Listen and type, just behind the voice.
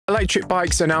electric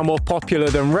bikes are now more popular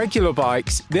than regular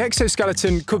bikes, the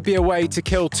Exoskeleton could be a way to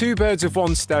kill two birds with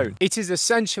one stone. It is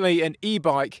essentially an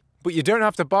e-bike, but you don't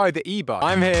have to buy the e-bike.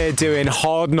 I'm here doing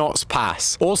Hard Knots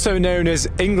Pass, also known as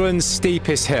England's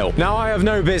steepest hill. Now, I have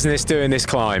no business doing this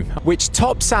climb, which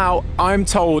tops out, I'm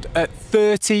told, at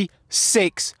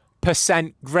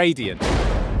 36% gradient.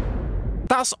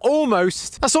 That's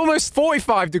almost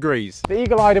 45 degrees. The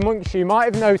eagle-eyed amongst you might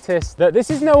have noticed that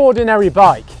this is no ordinary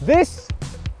bike. This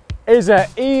is an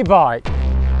e-bike.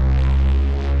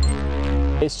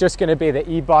 It's just going to be the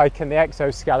e-bike and the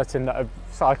Exoskeleton that are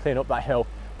cycling up that hill.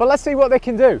 But let's see what they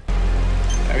can do.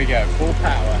 There we go, full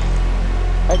power.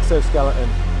 Exoskeleton,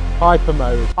 hyper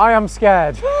mode. I am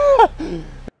scared. Here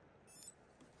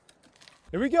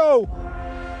we go.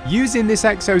 Using this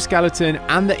Exoskeleton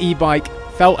and the e-bike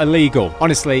felt illegal.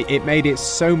 Honestly, it made it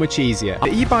so much easier.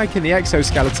 The e-bike and the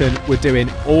Exoskeleton were doing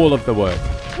all of the work.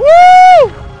 Woo!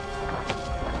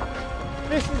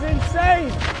 This is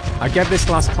insane. I gave this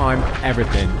last climb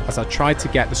everything as I tried to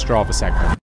get the Strava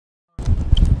segment.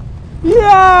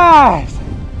 Yes!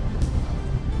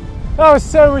 That was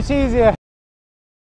so much easier.